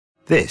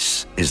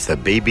This is the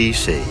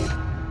BBC.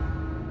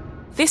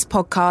 This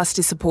podcast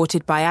is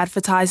supported by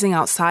advertising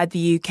outside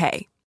the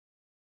UK.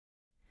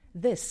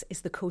 This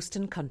is the Coast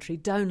and Country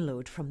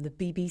download from the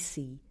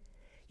BBC.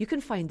 You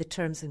can find the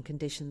terms and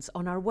conditions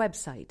on our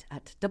website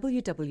at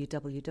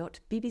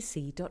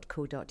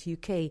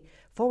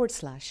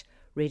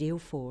www.bbc.co.uk/Radio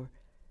 4.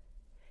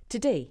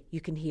 Today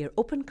you can hear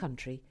Open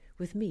Country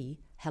with me,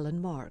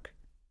 Helen Mark.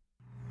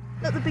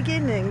 At the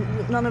beginning,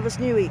 none of us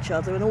knew each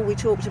other, and all we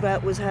talked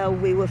about was how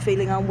we were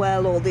feeling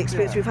unwell or the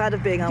experience we've had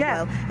of being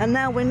unwell. And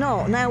now we're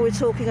not. Now we're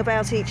talking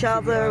about each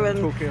other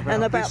and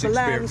about the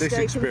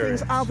landscape and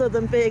things other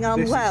than being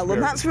unwell,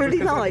 and that's really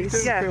nice.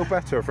 It does feel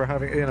better for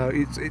having,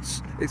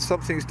 it's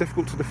something that's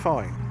difficult to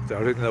define. So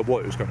I didn't know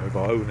what it was going to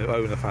involve.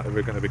 Own the fact that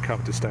we're going to be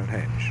coming to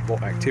Stonehenge,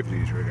 what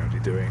activities we're going to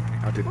be doing.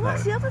 I didn't know.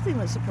 That's the other thing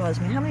that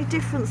surprised me, how many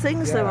different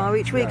things there are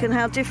each week and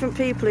how different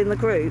people in the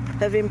group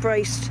have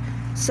embraced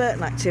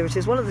certain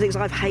activities. One of the things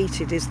I've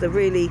hated is the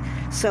really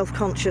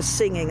self-conscious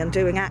singing and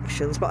doing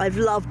actions, but I've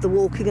loved the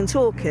walking and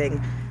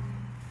talking.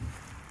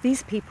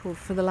 These people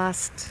for the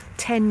last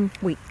 10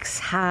 weeks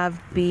have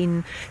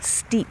been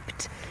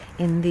steeped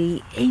in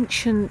the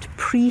ancient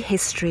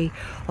prehistory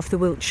of the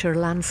Wiltshire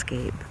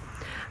landscape,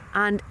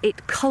 and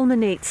it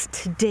culminates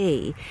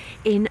today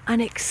in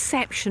an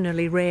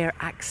exceptionally rare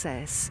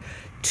access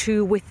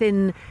to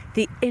within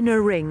the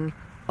inner ring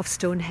of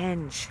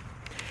Stonehenge.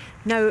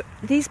 Now,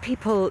 these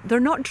people,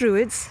 they're not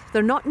druids,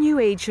 they're not New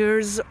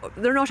Agers,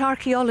 they're not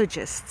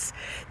archaeologists.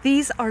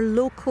 These are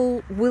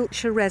local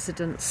Wiltshire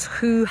residents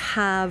who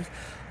have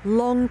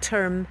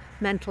long-term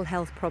mental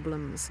health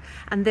problems,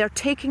 and they're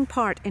taking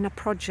part in a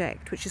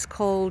project which is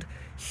called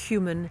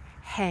Human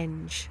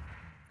Henge.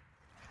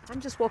 I'm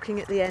just walking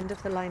at the end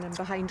of the line. I'm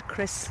behind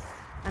Chris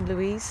and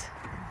Louise.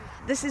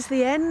 This is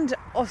the end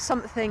of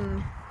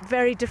something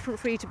very different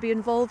for you to be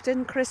involved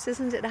in, Chris,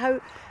 isn't it?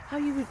 How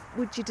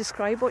would you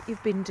describe what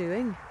you've been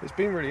doing? It's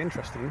been really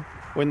interesting.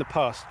 Well, in the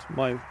past,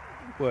 my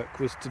work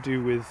was to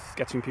do with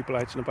getting people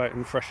out and about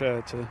in fresh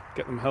air to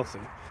get them healthy.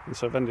 And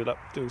so I've ended up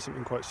doing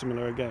something quite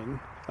similar again.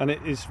 And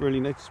it is really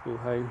noticeable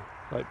how,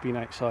 being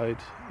outside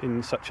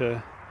in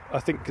I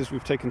think because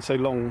we've taken so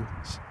long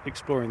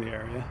exploring the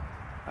area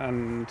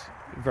and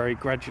very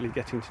gradually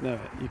getting to know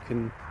it, you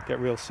can get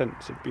a real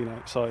sense of being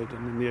outside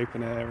and in the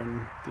open air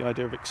and the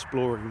idea of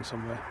exploring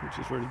somewhere, which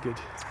is really good.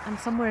 And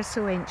somewhere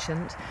so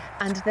ancient,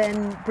 and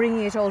then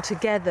bringing it all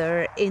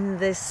together in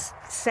this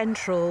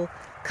central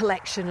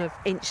collection of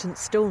ancient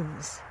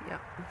stones. Yeah.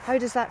 How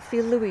does that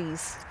feel,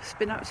 Louise? It's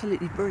been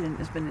absolutely brilliant.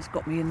 It's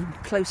got me in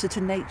closer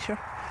to nature,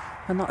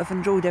 and that I've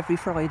enjoyed every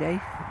Friday,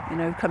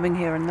 coming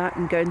here and that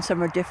and going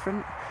somewhere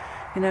different.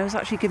 It's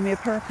actually given me a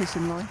purpose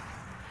in life.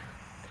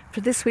 For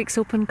this week's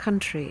Open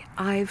Country,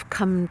 I've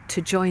come to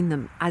join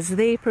them as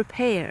they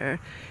prepare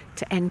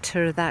to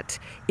enter that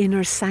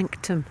inner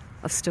sanctum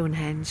of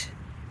Stonehenge.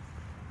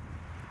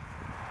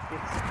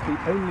 It's the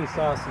only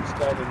sarsen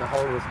stone in the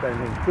whole of the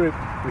Stonehenge group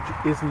which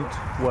isn't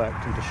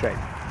worked into shape.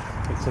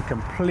 It's a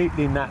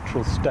completely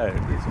natural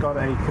stone. It's got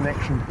a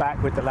connection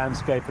back with the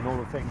landscape and all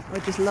the things. I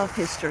just love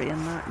history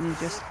and that, and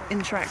just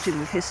interacting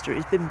with history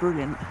has been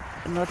brilliant.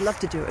 And I'd love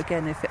to do it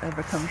again if it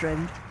ever comes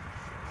round.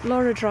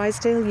 Laura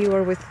Drysdale, you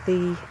are with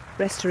the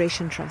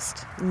Restoration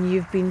Trust, and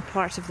you've been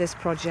part of this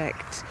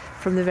project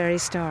from the very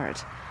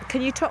start.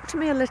 Can you talk to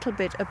me a little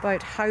bit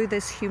about how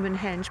this Human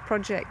Henge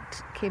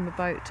project came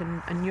about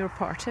and your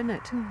part in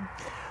it?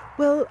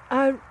 Well,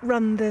 I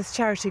run this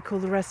charity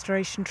called the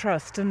Restoration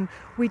Trust, and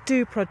we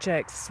do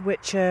projects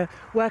which are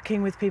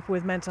working with people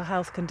with mental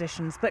health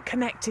conditions, but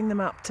connecting them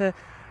up to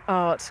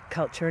art,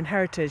 culture and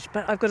heritage.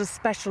 But I've got a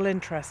special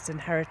interest in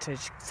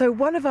heritage. So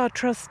one of our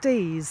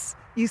trustees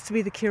used to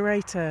be the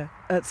curator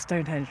at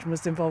Stonehenge and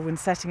was involved in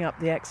setting up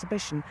the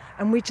exhibition.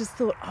 And we just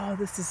thought,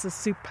 this is a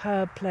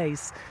superb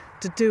place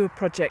to do a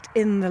project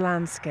in the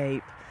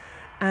landscape,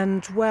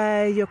 and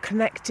where you're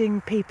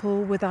connecting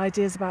people with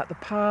ideas about the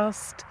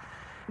past,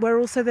 where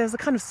also there's a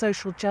kind of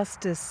social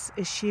justice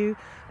issue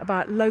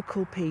about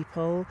local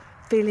people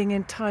feeling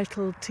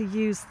entitled to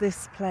use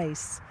this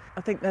place.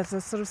 I think there's a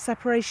sort of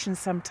separation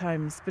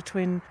sometimes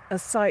between a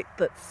site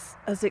that's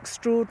as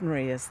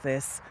extraordinary as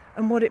this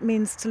and what it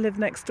means to live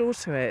next door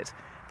to it.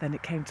 Then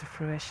it came to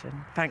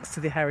fruition, thanks to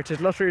the Heritage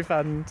Lottery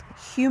Fund.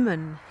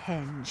 Human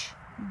Henge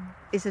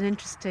is an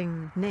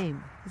interesting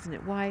name, isn't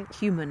it? Why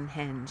Human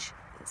Henge?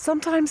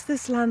 Sometimes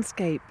this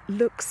landscape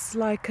looks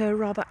like a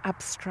rather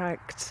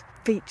abstract,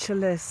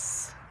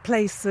 featureless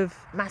place of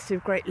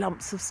massive great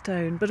lumps of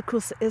stone, but of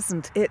course it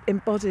isn't. It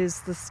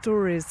embodies the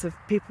stories of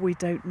people we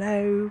don't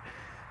know,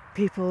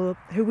 people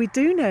who we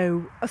do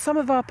know. Some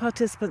of our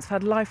participants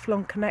have had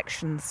lifelong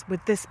connections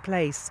with this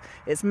place.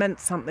 It's meant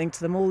something to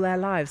them all their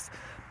lives,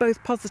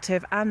 both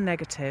positive and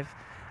negative.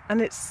 And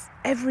it's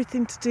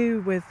everything to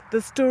do with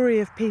the story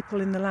of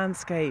people in the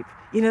landscape.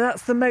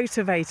 That's the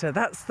motivator.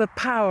 That's the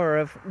power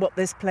of what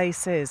this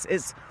place is.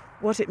 It's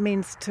what it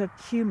means to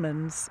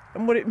humans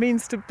and what it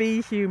means to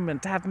be human,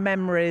 to have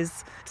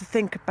memories, to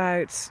think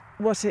about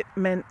what it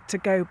meant to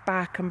go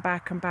back and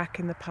back and back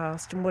in the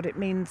past and what it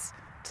means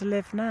to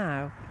live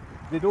now.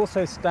 It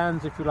also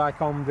stands, if you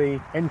like, on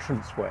the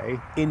entranceway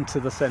into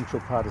the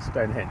central part of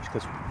Stonehenge,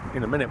 because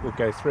in a minute we'll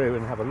go through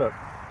and have a look,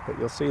 but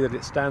you'll see that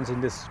it stands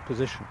in this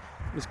position.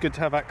 It's good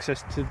to have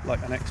access to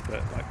like an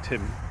expert like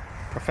Tim,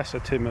 Professor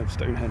Tim of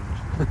Stonehenge.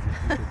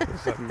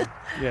 Because,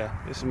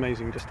 it's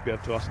amazing just to be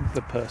able to ask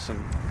the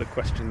person the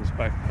questions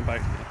about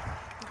it.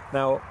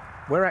 Now,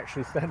 we're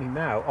actually standing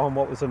now on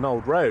what was an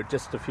old road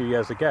just a few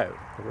years ago.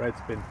 The road's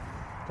been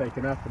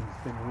taken up and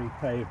it's been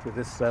repaved with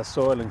this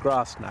soil and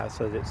grass now,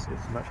 so it's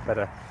a much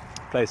better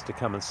place to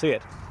come and see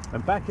it.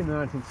 And back in the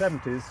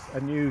 1970s,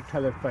 a new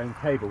telephone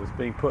cable was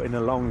being put in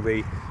along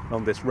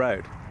this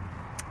road.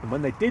 And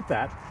when they did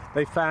that,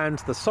 they found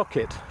the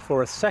socket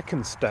for a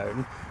second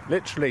stone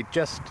literally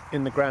just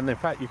in the ground. In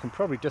fact, you can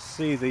probably just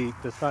see the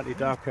slightly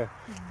darker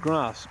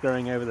grass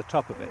growing over the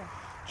top of it.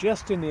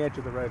 Just in the edge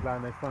of the road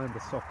line, they find the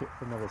socket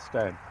for another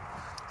stone.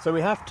 So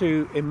we have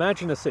to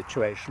imagine a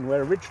situation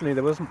where originally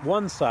there wasn't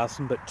one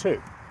sarsen but two.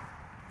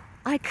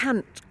 I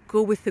can't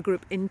go with the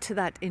group into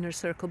that inner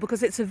circle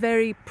because it's a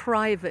very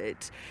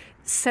private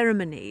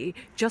ceremony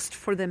just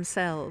for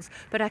themselves.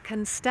 But I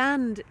can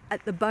stand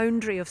at the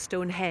boundary of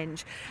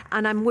Stonehenge,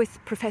 and I'm with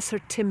Professor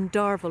Tim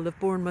Darvill of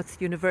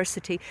Bournemouth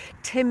University.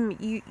 Tim,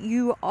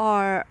 you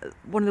are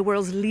one of the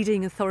world's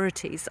leading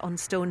authorities on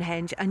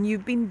Stonehenge, and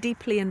you've been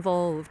deeply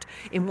involved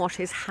in what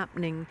is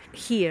happening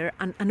here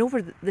and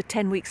over the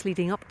 10 weeks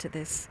leading up to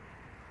this.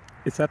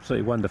 It's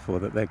absolutely wonderful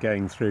that they're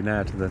going through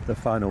now to the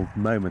final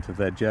moment of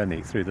their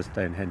journey through the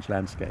Stonehenge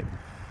landscape.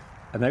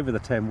 And over the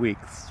 10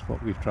 weeks,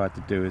 what we've tried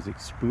to do is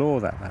explore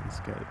that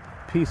landscape,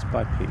 piece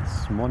by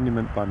piece,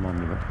 monument by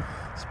monument,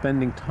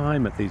 spending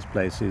time at these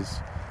places,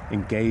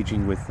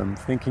 engaging with them,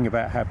 thinking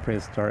about how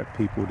prehistoric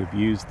people would have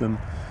used them,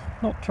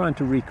 not trying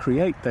to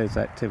recreate those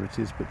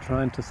activities, but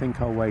trying to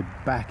think our way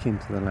back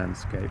into the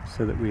landscape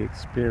so that we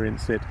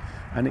experience it,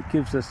 and it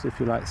gives us, if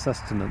you like,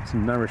 sustenance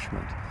and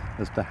nourishment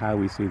as to how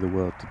we see the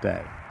world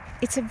today.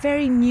 It's a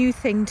very new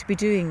thing to be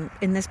doing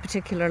in this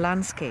particular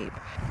landscape.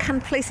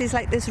 Can places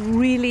like this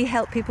really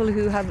help people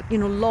who have,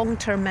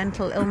 long-term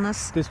mental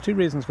illness? There's two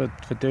reasons for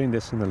doing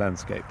this in the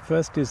landscape.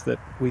 First is that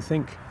we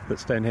think that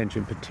Stonehenge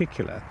in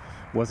particular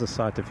was a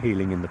site of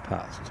healing in the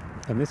past.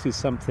 And this is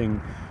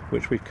something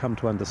which we've come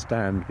to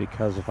understand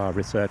because of our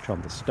research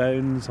on the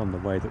stones, on the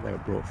way that they were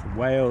brought from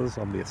Wales,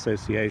 on the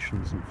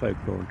associations and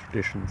folklore and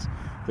traditions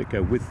that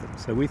go with them.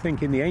 So we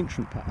think in the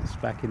ancient past,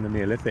 back in the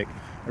Neolithic,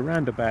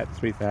 around about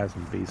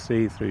 3000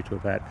 BC through to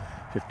about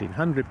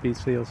 1500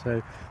 BC or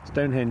so,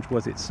 Stonehenge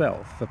was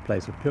itself a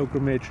place of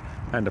pilgrimage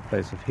and a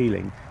place of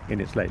healing in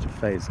its later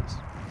phases.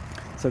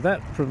 So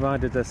that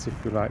provided us, if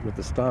you like, with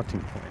the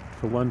starting point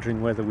for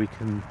wondering whether we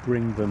can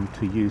bring them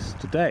to use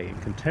today in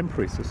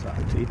contemporary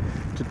society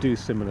to do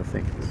similar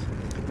things.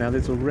 Now,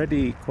 there's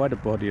already quite a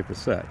body of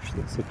research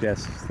that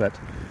suggests that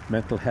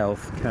mental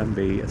health can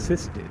be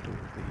assisted, or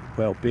the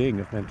well-being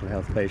of mental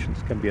health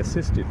patients can be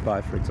assisted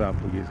by, for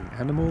example, using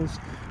animals,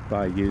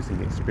 by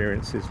using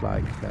experiences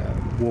like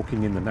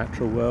walking in the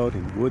natural world,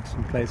 in woods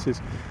and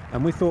places.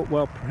 And we thought,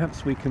 well,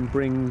 perhaps we can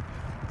bring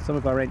some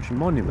of our ancient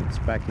monuments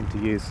back into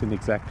use in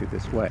exactly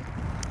this way.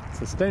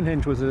 So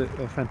Stonehenge was a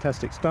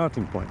fantastic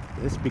starting point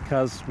for this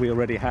because we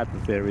already had the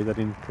theory that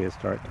in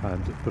prehistoric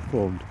times it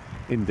performed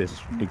in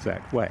this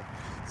exact way.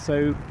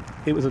 So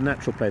it was a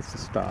natural place to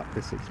start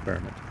this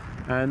experiment.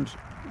 And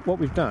what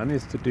we've done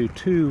is to do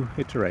 2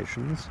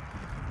 iterations,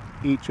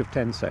 each of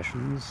 10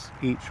 sessions,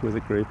 each with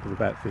a group of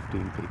about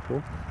 15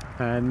 people,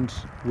 and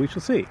we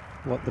shall see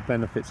what the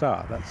benefits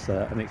are. That's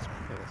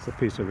a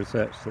piece of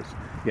research that's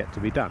yet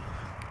to be done.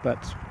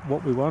 But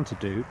what we want to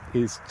do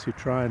is to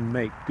try and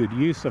make good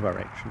use of our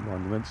ancient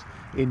monuments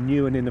in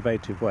new and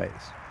innovative ways.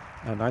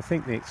 And I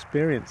think the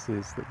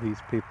experiences that these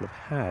people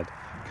have had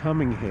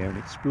coming here and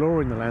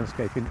exploring the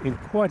landscape in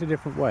quite a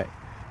different way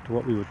to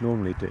what we would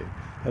normally do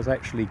has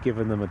actually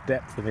given them a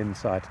depth of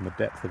insight and a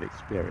depth of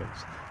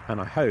experience.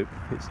 And I hope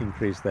it's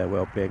increased their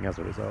well-being as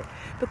a result.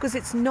 Because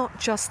it's not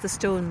just the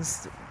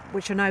stones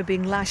which are now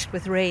being lashed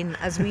with rain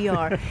as we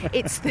are.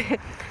 It's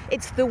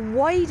the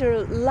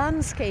wider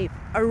landscape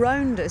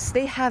around us.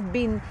 They have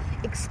been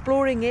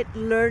exploring it,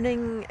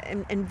 learning,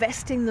 and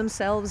investing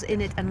themselves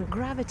in it and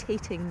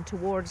gravitating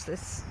towards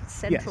this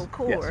central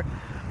core. Yes.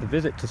 The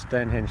visit to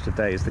Stonehenge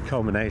today is the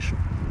culmination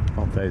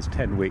of those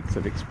 10 weeks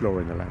of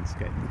exploring the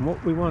landscape. And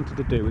what we wanted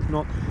to do is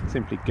not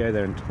simply go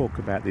there and talk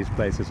about these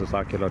places as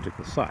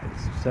archaeological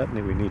sites.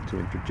 Certainly we need to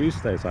introduce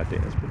those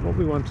ideas, but what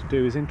we want to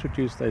do is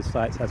introduce those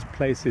sites as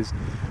places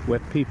where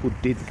people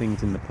did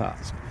things in the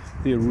past.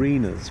 The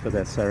arenas for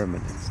their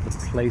ceremonies, the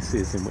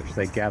places in which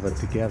they gathered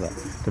together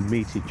to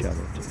meet each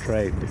other, to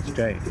trade, to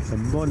exchange. The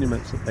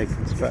monuments that they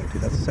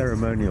constructed as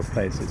ceremonial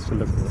places to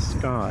look at the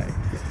sky,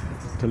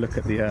 to look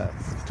at the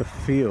earth, to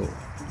feel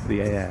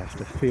the air,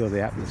 to feel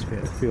the atmosphere,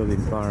 to feel the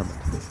environment.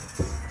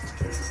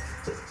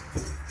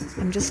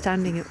 I'm just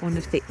standing at one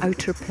of the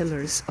outer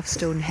pillars of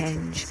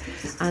Stonehenge,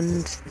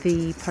 and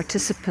the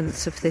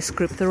participants of this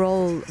group, they're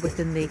all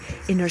within the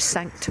inner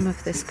sanctum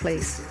of this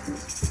place.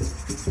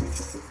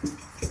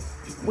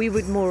 we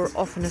would more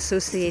often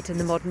associate in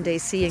the modern day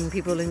seeing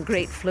people in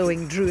great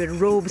flowing Druid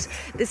robes.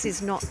 This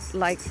is not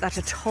like that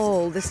at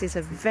all. This is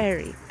a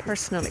very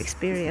personal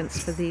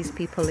experience for these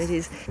people. It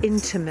is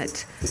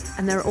intimate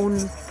and their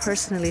own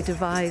personally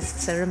devised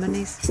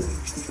ceremonies.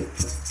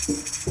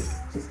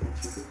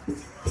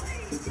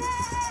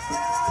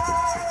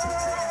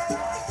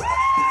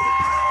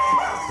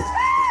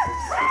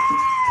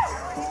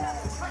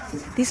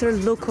 These are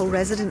local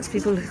residents,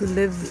 people who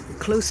live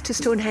close to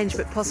Stonehenge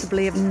but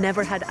possibly have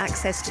never had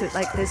access to it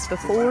like this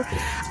before,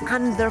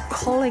 and they're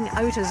calling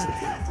out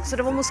as sort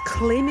of almost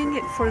claiming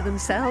it for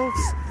themselves.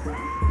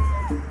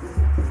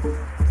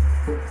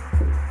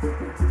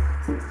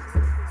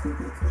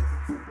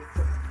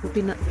 We've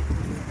been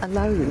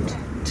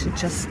allowed to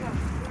just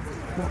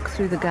walk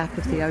through the gap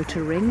of the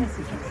outer ring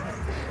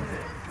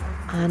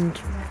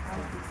and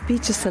be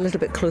just a little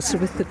bit closer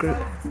with the group.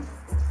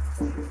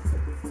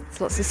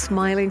 Lots of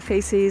smiling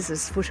faces,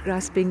 there's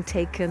photographs being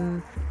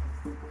taken.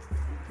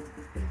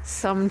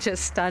 Some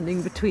just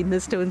standing between the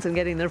stones and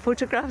getting their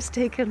photographs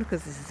taken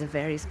because this is a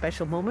very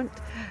special moment.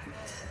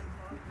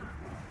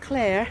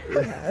 Claire.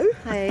 Hello.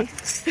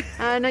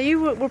 Hi. Now you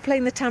were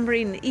playing the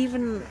tambourine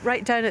even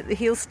right down at the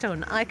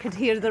heel-stone. I could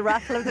hear the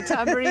rattle of the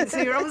tambourine,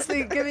 so you're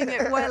obviously giving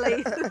it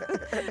welly.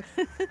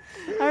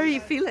 How are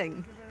you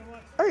feeling?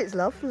 Oh, it's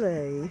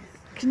lovely.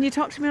 Can you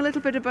talk to me a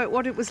little bit about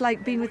what it was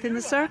like being within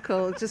the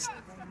circle, just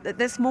at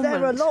this moment?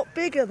 They're a lot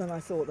bigger than I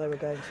thought they were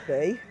going to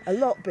be. A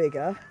lot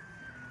bigger.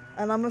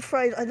 And I'm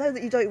afraid, I know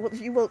that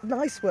you want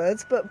nice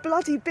words, but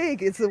bloody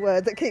big is the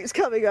word that keeps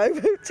coming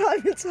over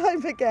time and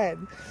time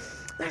again.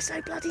 They're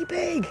so bloody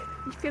big.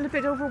 You feel a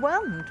bit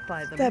overwhelmed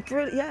by them. They're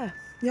brilliant,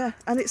 yeah.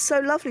 And it's so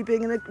lovely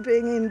being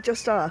in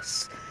just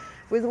us,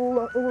 with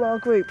all our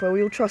group where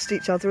we all trust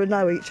each other and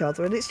know each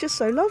other, and it's just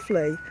so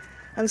lovely.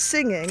 And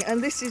singing,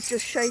 and this is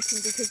just shaking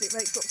because it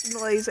makes lots of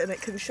noise and it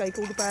can shake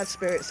all the bad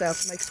spirits out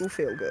and make us all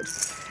feel good.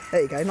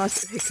 There you go,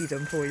 nice bit of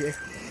hickey-dom for you.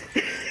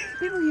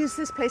 People use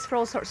this place for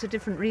all sorts of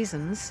different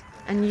reasons,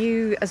 and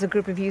you as a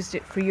group have used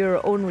it for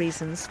your own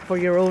reasons, for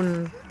your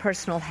own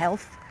personal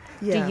health.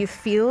 Yeah. Do you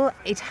feel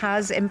it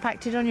has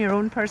impacted on your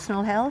own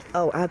personal health?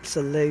 Oh,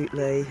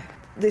 absolutely.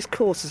 This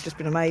course has just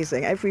been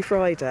amazing. Every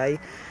Friday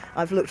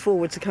I've looked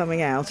forward to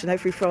coming out, and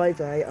every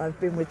Friday I've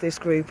been with this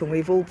group and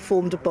we've all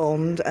formed a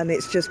bond, and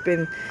it's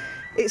been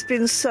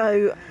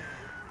so,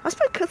 I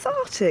suppose,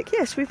 cathartic.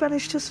 Yes, we've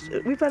managed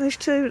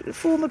to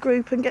form a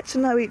group and get to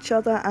know each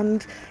other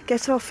and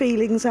get our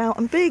feelings out,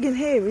 and being in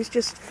here is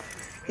just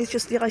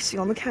the icing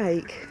on the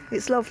cake.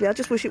 It's lovely. I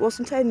just wish it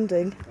wasn't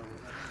ending.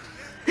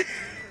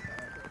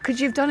 Could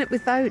you have done it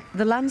without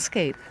the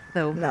landscape,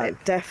 though? No,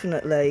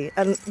 definitely.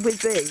 And with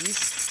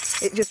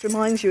these, it just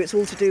reminds you it's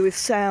all to do with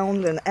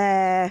sound and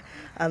air,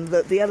 and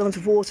the element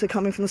of water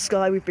coming from the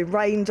sky. We've been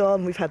rained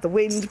on, we've had the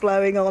wind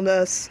blowing on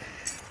us.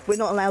 We're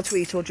not allowed to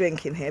eat or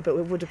drink in here, but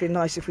it would have been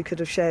nice if we could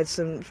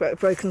have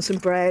broken some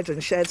bread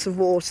and shared some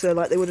water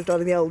like they would have done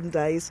in the olden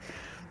days.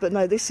 But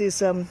no, this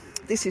is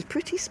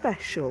pretty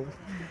special,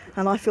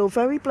 and I feel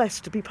very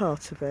blessed to be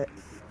part of it.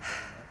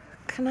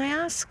 Can I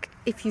ask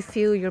if you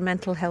feel your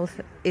mental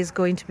health is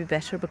going to be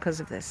better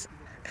because of this?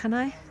 Can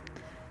I?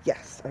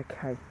 Yes,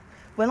 okay.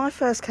 When I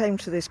first came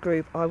to this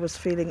group, I was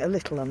feeling a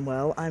little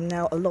unwell. I'm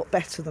now a lot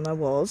better than I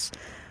was,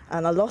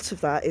 and a lot of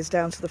that is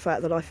down to the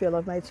fact that I feel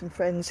I've made some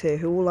friends here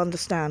who all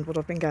understand what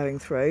I've been going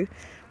through.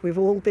 We've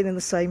all been in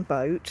the same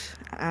boat,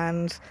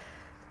 and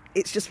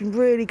it's just been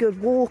really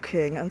good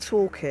walking and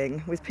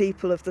talking with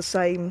people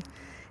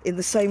in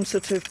the same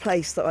sort of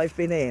place that I've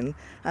been in,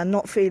 and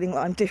not feeling that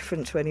I'm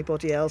different to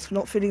anybody else,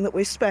 not feeling that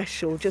we're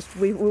special, just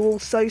we're all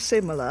so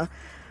similar,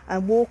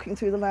 and walking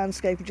through the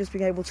landscape and just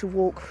being able to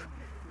walk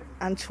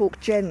and talk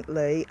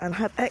gently and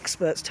have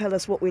experts tell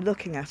us what we're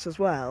looking at as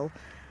well.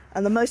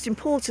 And the most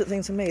important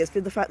thing to me has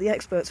been the fact the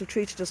experts have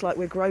treated us like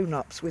we're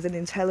grown-ups with an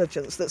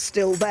intelligence that's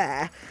still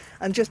there.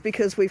 And just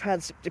because we've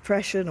had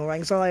depression or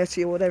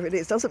anxiety or whatever it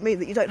is, doesn't mean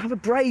that you don't have a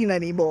brain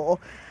anymore.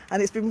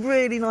 And it's been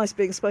really nice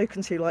being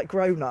spoken to like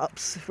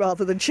grown-ups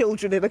rather than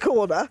children in a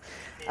corner.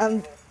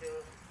 And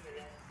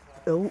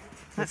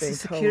that's the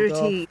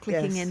security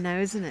clicking in now,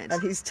 isn't it?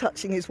 And he's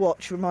touching his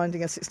watch,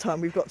 reminding us it's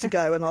time we've got to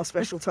go, and our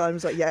special time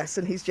is like, yes,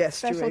 and he's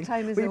gesturing. Special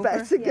time is we over.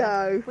 better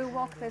go. We'll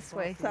walk this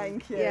way.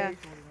 Thank you. Yeah,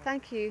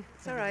 thank you.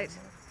 It's all right.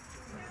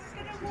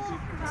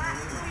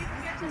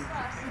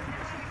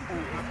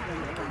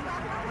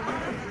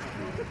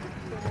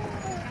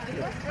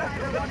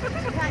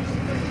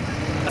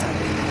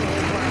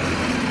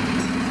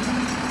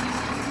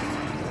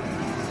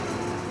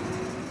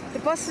 The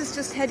bus has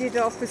just headed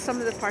off with some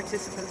of the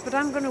participants, but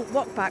I'm going to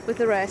walk back with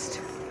the rest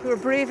who are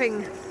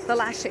braving the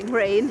lashing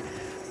rain.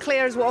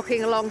 Claire's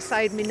walking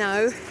alongside me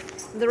now,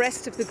 and the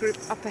rest of the group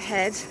up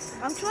ahead.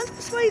 I'm trying to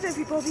persuade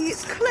everybody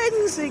it's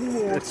cleansing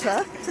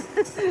water,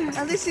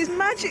 and this is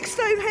magic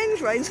Stonehenge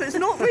rain, so it's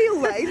not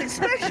real rain, it's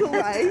special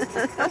rain,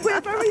 and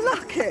we're very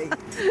lucky.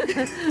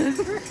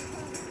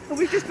 And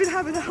we've just been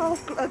having a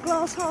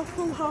glass half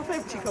full, half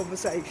empty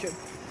conversation,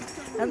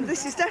 and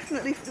this is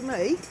definitely for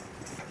me.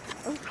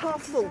 a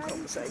half-full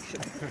conversation.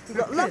 We've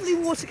got lovely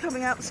water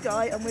coming out the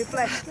sky and we're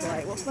blessed by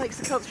it. What makes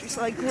the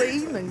countryside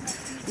green and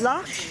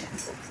lush,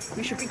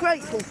 we should be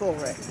grateful for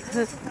it.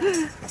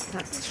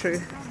 That's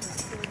true.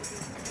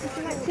 Would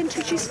you like to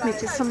introduce me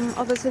to some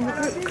others in the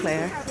group,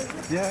 Claire?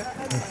 Yeah.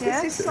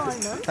 This is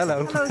Simon.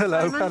 Hello.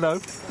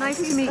 Simon.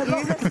 Nice to meet A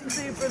lot you. less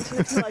exuberant and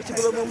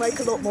excitable and will make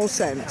a lot more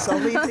sense. I'll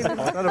leave him.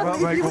 I don't know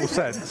about make more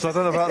sense. I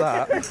don't know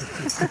about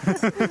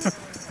that.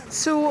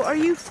 So, are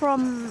you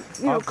from,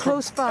 I'm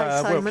close from,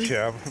 by, Simon?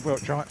 Wiltshire. I'm from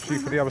Wiltshire. I'm actually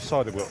from the other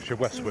side of Wiltshire,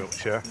 West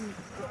Wiltshire.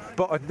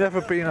 But I'd never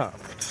been up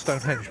to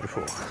Stonehenge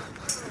before.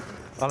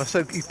 And I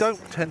said, you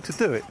don't tend to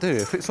do it, do you?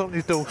 If it's on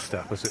your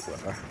doorstep, as it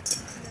were,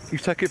 you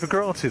take it for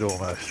granted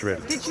almost,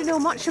 really. Did you know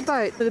much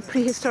about the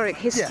prehistoric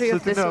history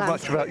of this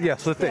landscape?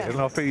 Yes, I did,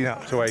 and I've been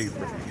up to Avery.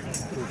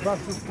 The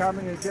bus is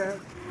coming again.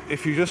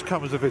 If you just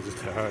come as a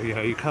visitor,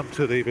 you come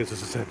to the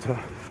visitor centre,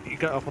 you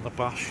get up on the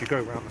bus, you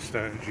go around the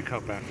stones, you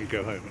come back, you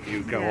go home, and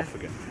you go off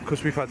again.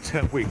 Because we've had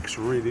 10 weeks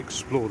to really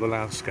explore the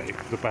landscape,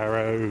 the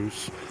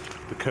barrows,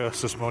 the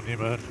Cursus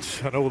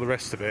Monument, and all the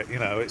rest of it.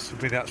 It's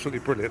been absolutely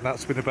brilliant.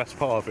 That's been the best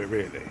part of it,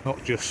 really.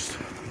 Not just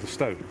the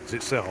stones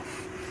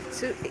itself.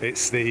 So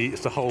it's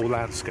the whole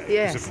landscape.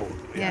 Yes, is important.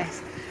 yes,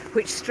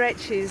 which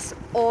stretches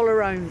all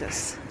around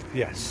us.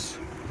 Yes.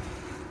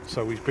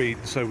 So we've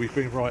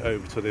been right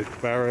over to the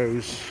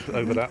barrows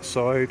over that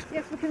side.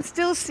 Yes, we can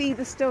still see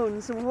the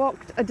stones. We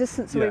walked a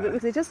distance away, Yeah.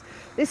 but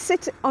they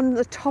sit on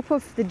the top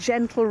of the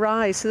gentle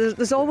rise. So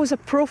there's always a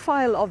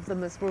profile of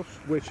them as we're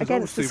Which is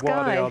against the obviously sky.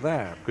 why they are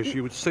there, because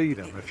you would see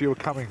them if you were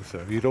coming to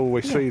them. You'd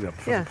always see them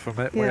from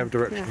whatever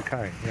direction you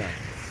came. Yeah.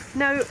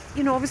 Now,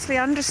 obviously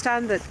I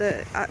understand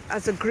that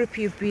as a group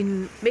you've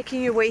been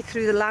making your way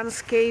through the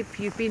landscape,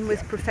 you've been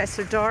with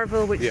Professor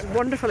Darvill, which is a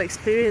wonderful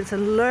experience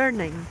and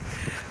learning.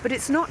 But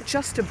it's not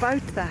just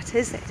about that,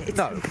 is it?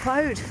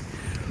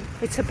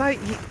 It's about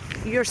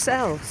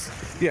yourselves.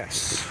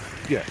 Yes.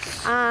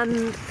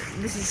 And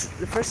this is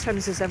the first time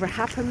this has ever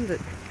happened, that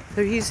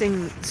they're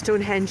using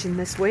Stonehenge in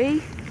this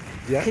way.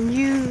 Yeah. Can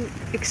you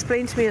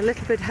explain to me a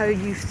little bit how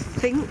you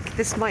think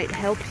this might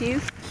help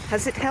you?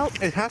 Has it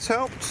helped? It has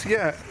helped,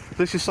 yeah.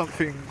 This is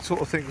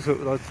things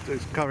that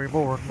is coming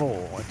more and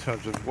more in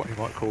terms of what you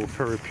might call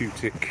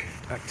therapeutic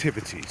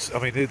activities. I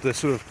mean, the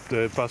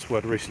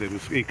buzzword recently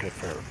was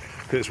ecotherapy,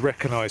 because it's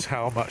recognised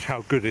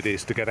how good it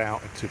is to get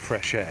out into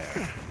fresh air.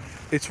 Yeah.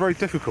 It's very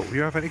difficult. If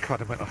you have any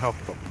kind of mental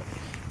health problem,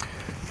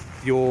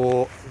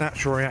 your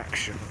natural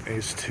reaction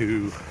is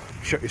to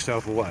shut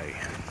yourself away,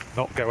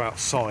 not go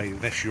outside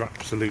unless you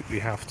absolutely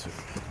have to.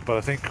 But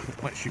I think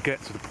once you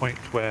get to the point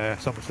where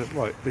someone says,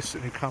 right,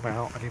 listen, you come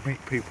out and you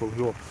meet people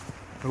who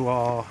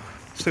are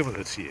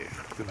similar to you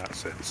in that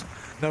sense,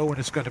 no one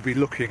is going to be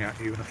looking at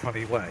you in a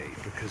funny way,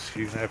 because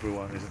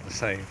everyone is in the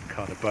same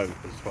kind of boat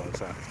as far as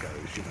that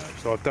goes.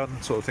 So I've done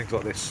things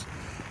like this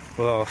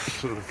for the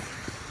last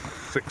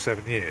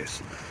 6-7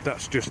 years.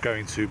 That's just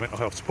going to mental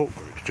health support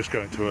groups, just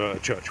going to a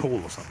church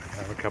hall or something,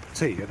 having a cup of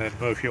tea, and then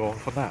moving on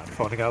from that,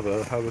 finding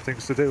other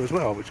things to do as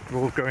well, which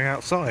involve going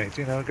outside,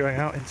 going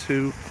out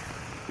into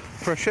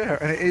fresh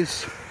air, and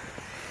it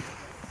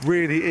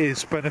really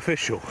is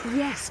beneficial.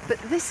 Yes, but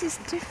this is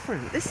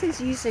different. This is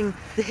using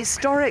the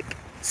historic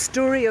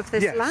story of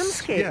this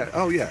landscape. Yeah.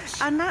 Oh,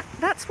 yes. And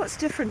that's what's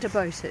different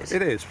about it.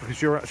 It is,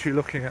 because you're actually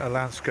looking at a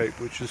landscape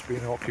which has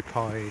been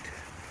occupied.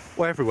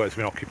 Well, everywhere's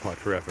been occupied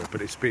forever,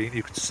 but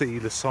you can see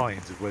the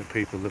signs of when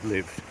people have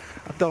lived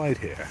and died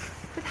here.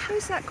 But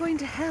how's that going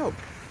to help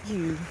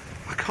you?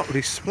 I can't really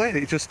explain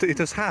it. It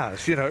just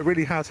has. It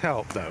really has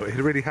helped, though. It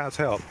really has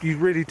helped. You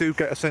really do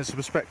get a sense of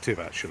perspective,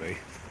 actually.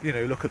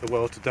 Look at the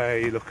world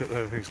today, look at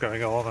the things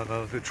going on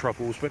and the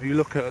troubles, but you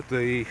look at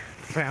the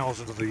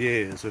thousands of the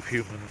years of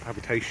human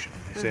habitation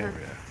in this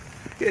area.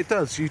 It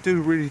does. You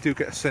really do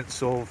get a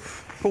sense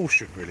of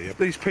proportion, really.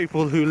 These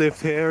people who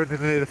lived here in the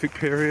Neolithic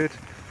period,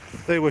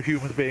 they were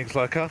human beings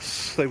like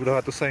us. They would have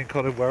had the same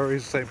kind of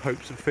worries, the same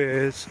hopes and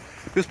fears.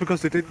 Just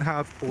because they didn't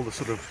have all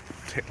the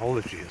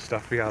technology and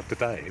stuff we have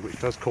today, which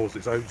does cause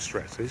its own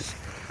stresses.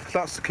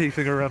 That's the key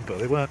thing to remember.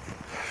 They weren't,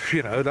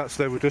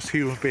 they were just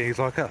human beings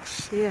like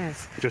us.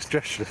 Yes. Just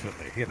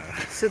differently,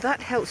 So that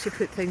helps you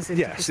put things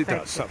into perspective. Yes, it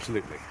does,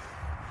 absolutely.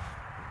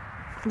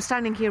 I'm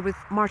standing here with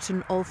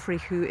Martin Alfrey,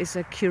 who is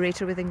a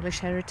curator with English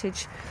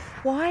Heritage.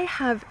 Why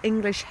have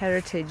English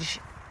Heritage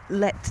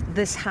let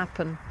this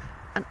happen?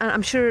 And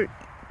I'm sure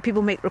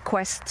people make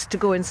requests to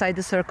go inside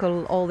the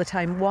circle all the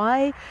time.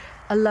 Why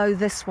allow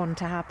this one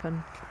to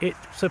happen?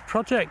 It's a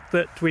project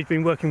that we've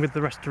been working with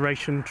the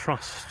Restoration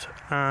Trust,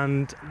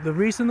 and the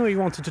reason that we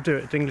wanted to do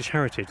it at English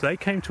Heritage, they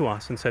came to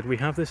us and said, we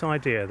have this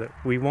idea that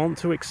we want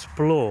to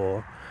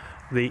explore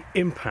the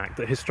impact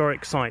that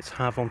historic sites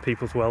have on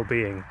people's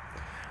well-being.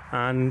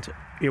 And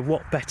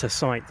what better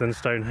site than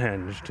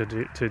Stonehenge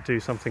to do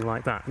something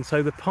like that? And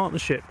so the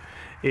partnership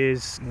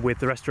is with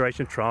the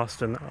Restoration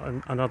Trust and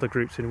other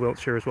groups in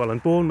Wiltshire as well.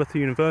 And Bournemouth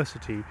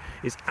University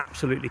is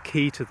absolutely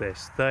key to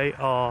this. They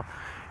are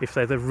if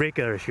they're the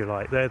rigor, if you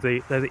like. They're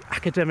the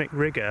academic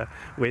rigor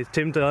with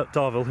Tim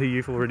Darvill, who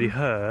you've already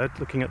heard,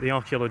 looking at the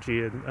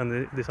archaeology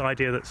and this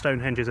idea that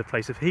Stonehenge is a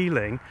place of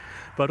healing.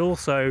 But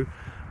also,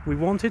 we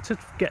wanted to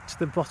get to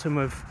the bottom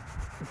of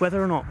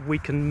whether or not we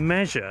can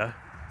measure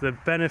the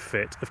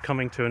benefit of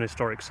coming to an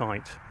historic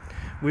site.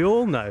 We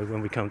all know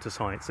when we come to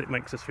sites it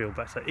makes us feel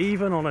better,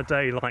 even on a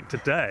day like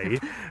today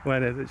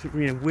when it's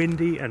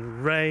windy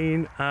and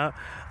rain.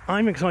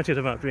 I'm excited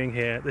about being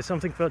here. There's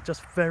something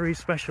just very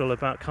special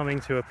about coming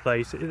to a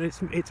place.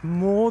 It's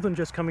more than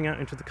just coming out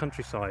into the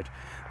countryside.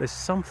 There's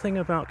something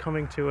about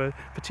coming to a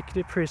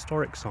particular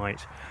prehistoric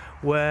site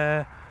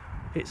where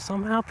it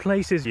somehow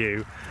places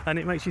you, and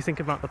it makes you think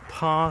about the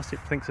past. It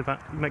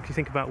makes you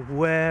think about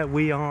where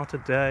we are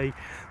today.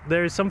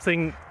 There is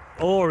something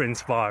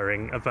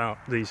awe-inspiring about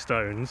these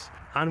stones,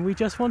 and we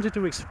just wanted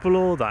to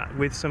explore that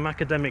with some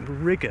academic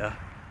rigour.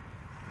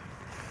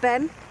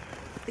 Ben,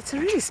 it's a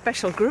really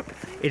special group.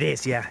 It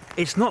is, yeah.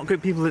 It's not a group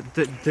of people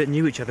that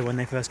knew each other when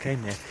they first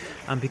came here,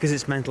 and because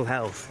it's mental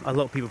health, a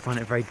lot of people find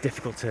it very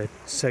difficult to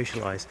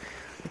socialise.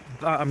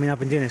 I mean, I've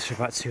been doing this for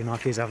about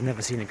 2.5 years. I've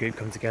never seen a group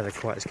come together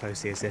quite as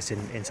closely as this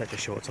in such a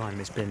short time.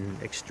 It's been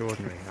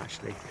extraordinary,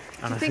 actually.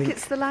 And Do you think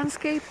it's the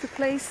landscape, the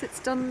place that's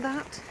done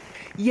that?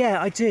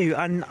 Yeah, I do,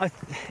 and I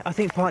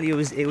think partly it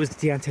was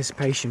the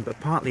anticipation, but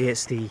partly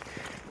it's the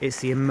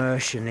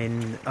immersion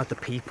in other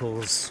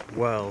people's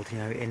world,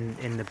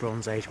 in the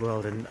Bronze Age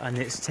world, and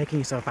it's taking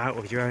yourself out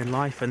of your own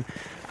life and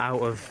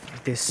out of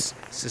this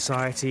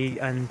society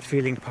and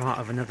feeling part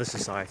of another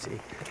society.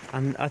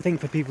 And I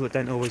think for people that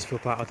don't always feel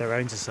part of their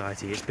own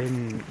society, it's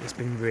been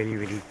really,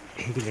 really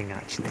healing.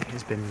 Actually,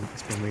 it's been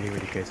really,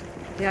 really good.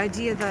 The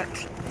idea that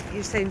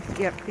you're saying,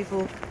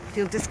 people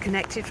feel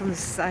disconnected from the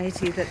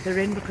society that they're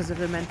in because of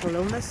their mental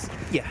illness.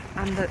 Yeah.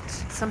 And that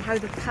somehow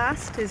the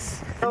past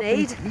is an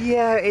aid.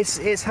 Yeah,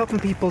 it's helping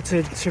people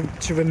to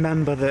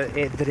remember that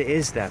it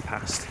is their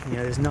past.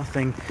 There's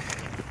nothing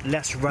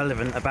less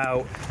relevant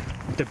about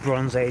the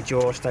Bronze Age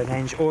or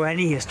Stonehenge or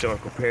any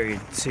historical period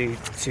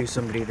to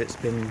somebody that's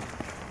been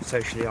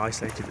socially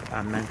isolated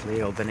and mentally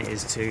ill than it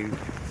is to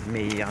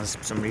me as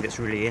somebody that's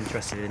really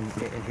interested in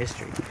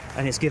history.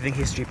 And it's giving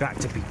history back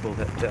to people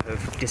that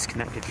have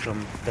disconnected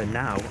from the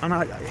now. And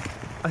I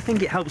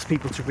think it helps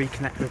people to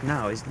reconnect with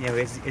now.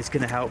 It's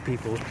going to help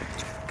people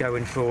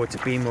going forward to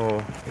be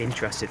more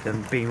interested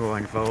and be more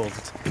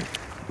involved.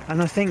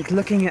 And I think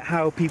looking at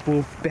how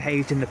people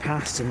behaved in the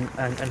past and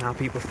how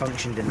people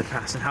functioned in the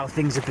past and how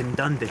things have been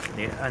done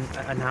differently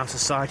and how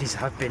societies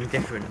have been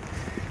different,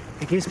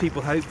 it gives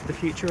people hope for the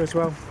future as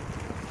well.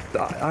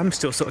 I'm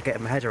still sort of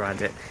getting my head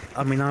around it.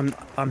 I mean,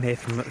 I'm here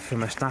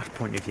from a staff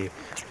point of view,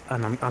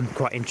 and I'm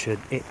quite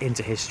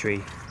into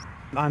history.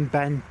 I'm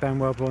Ben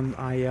Wellborn.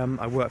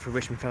 I work for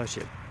Richmond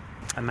Fellowship,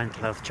 a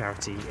mental health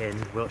charity in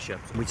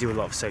Wiltshire. We do a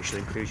lot of social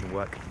inclusion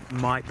work.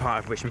 My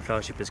part of Richmond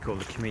Fellowship is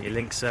called the Community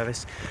Link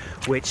Service,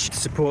 which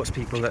supports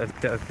people that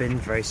have been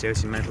very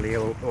seriously mentally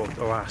ill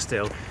or are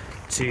still,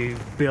 to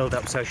build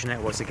up social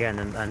networks again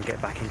and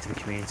get back into the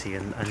community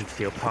and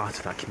feel part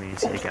of that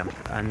community again.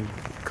 And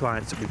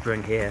clients that we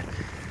bring here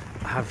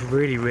have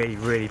really, really,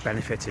 really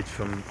benefited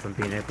from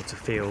being able to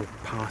feel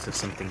part of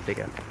something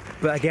bigger.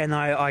 But again,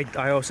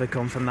 I also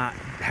come from that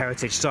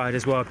heritage side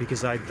as well,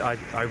 because I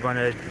run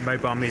a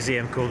mobile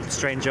museum called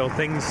Strange Old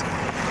Things,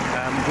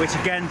 which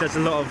again does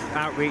a lot of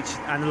outreach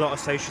and a lot of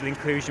social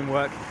inclusion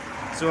work.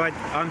 So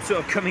I'm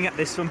sort of coming at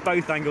this from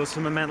both angles,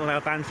 from a mental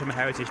health and from a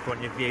heritage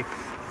point of view.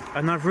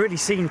 And I've really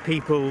seen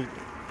people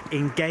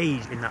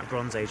engage in that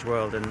Bronze Age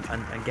world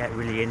and get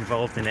really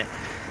involved in it.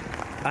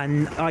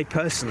 And I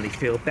personally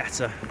feel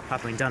better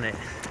having done it,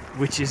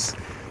 which is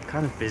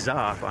kind of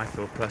bizarre, but I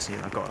feel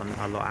personally I've got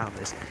a lot out of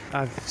this.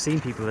 I've seen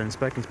people and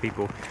spoken to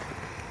people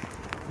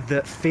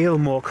that feel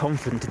more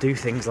confident to do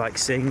things like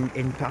sing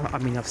in... I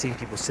mean, I've seen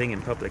people sing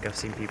in public, I've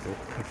seen people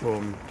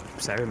perform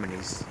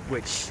ceremonies,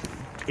 which,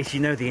 if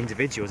you know the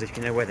individuals, if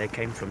you know where they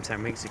came from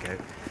 10 weeks ago,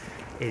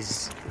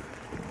 is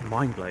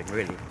mind-blowing,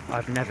 really.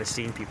 I've never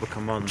seen people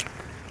come on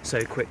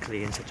so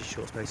quickly in such a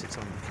short space of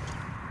time.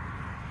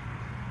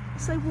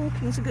 So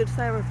walking is a good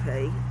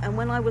therapy, and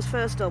when I was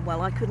first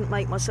unwell I couldn't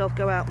make myself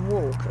go out and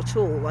walk at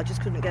all. I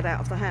just couldn't get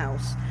out of the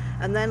house,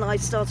 and then I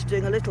started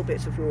doing a little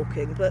bit of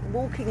walking, but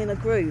walking in a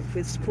group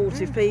with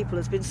supportive people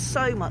has been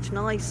so much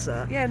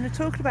nicer. Yeah, and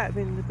talking about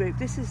being in the group,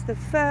 this is the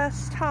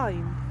first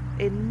time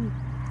in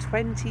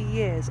 20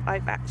 years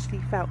I've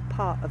actually felt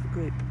part of a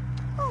group.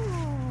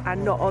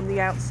 And not on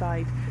the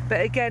outside.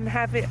 But again,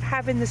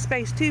 having the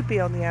space to be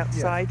on the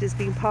outside has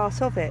been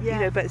part of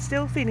it, but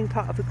still feeling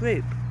part of a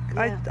group.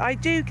 Yeah. I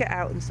do get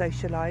out and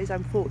socialise,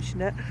 I'm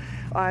fortunate.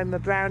 I'm a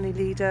brownie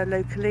leader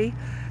locally,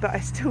 but I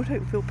still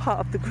don't feel part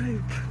of the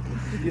group.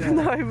 Even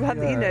though I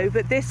run,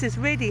 but this has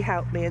really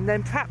helped me, and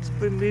then perhaps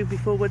moving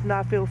forward and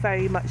I feel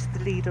very much the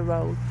leader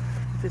role.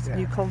 this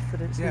new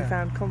confidence,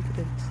 newfound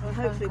confidence. Well,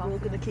 hopefully we're all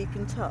going to keep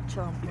in touch,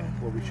 aren't we? Yeah,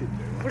 well, we should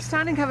do. Right? We're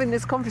standing having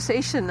this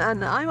conversation,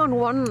 and I'm on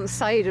one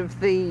side of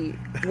the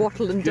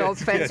wattle and dog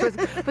fence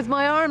with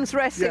my arms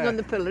resting on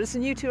the pillars,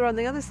 and you two are on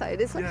the other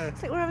side. It's like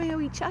we're having a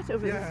wee chat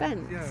over the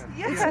fence.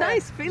 It's a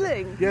nice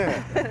feeling.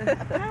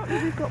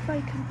 Apparently we've got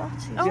bacon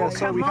butty. Oh, so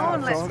come we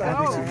on, have. let's So go.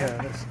 I'm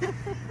editing,